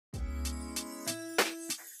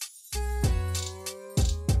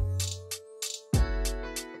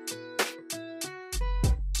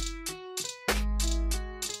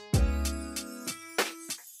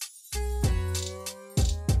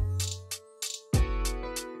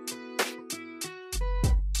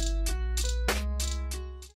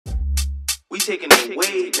taking it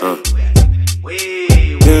way back. Way.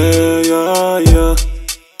 Yeah, yeah, yeah.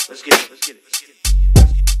 Let's get it.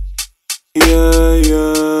 Yeah,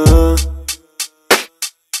 yeah.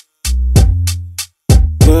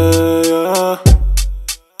 Yeah,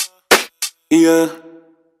 yeah.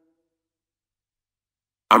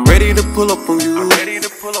 I'm ready to pull up on you.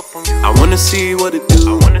 I wanna see what it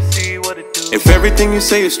do. If everything you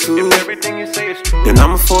say is true, then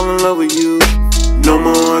I'ma fall in love with you. No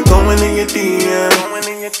more going in your DM,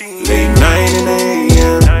 late night in the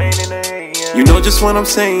AM. You know just what I'm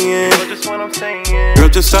saying. Girl,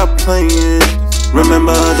 just stop playing.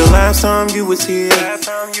 Remember the last time you was here.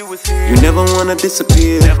 You never wanna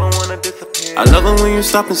disappear. I love it when you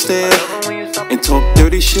stop and stare and talk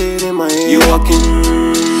dirty shit in my ear. You walking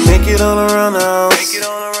naked all around the house.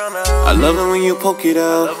 I love it when you poke it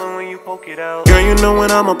out. Girl, you know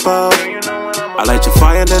what I'm about. I light your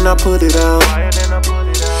fire, then I put it out.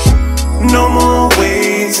 No more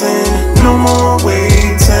waiting, no more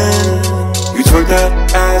waiting. You twerk that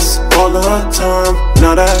ass all the time.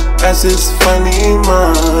 Now that ass is finally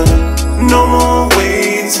mine. No more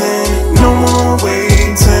waiting, no more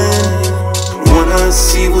waiting. Wanna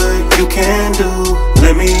see what you can do.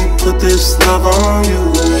 Let me put this love on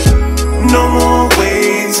you. No more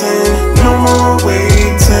waiting, no more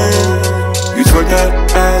waiting. You twerk that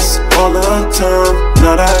ass all the time.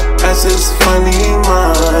 Now that ass is finally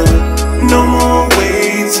mine. No more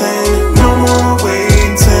waiting, no more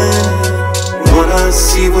waiting. Wanna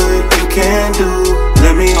see what you can do.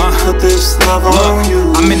 Let me put this love on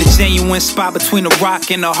you. I'm in a genuine spot between a rock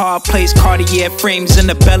and a hard place. Cartier frames in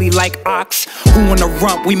the belly like ox. Who on the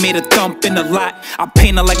rump? We made a thump in the lot. I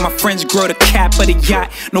paint her like my friends grow the cap of the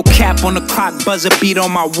yacht. No cap on the clock, buzzer beat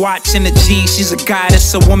on my watch. In the jeans, she's a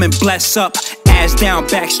goddess, a woman bless up. Ass down,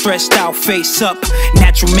 back stretched out, face up.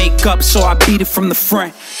 Natural makeup, so I beat it from the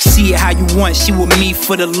front. See it how you want, she with me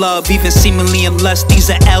for the love. Even seemingly in lust, these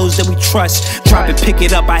are L's that we trust. Drop it, pick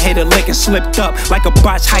it up, I hit a lick and slipped up. Like a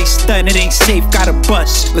botch heist stunt, it ain't safe, got a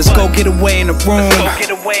bust. Let's go get away in the room.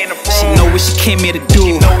 She know what she came here to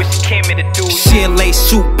do. She a lace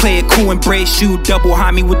suit, play it cool, embrace you. Double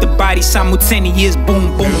high me with the body, simultaneous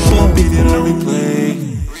boom, boom, boom. Beat it on replay.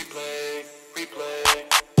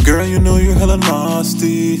 Girl, you know you're hella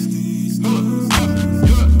nasty.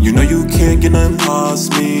 You know you can't get nothing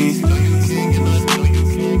past me.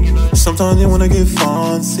 Sometimes you wanna get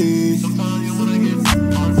fancy.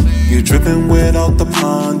 You dripping without the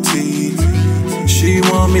panty. She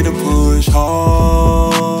want me to push hard.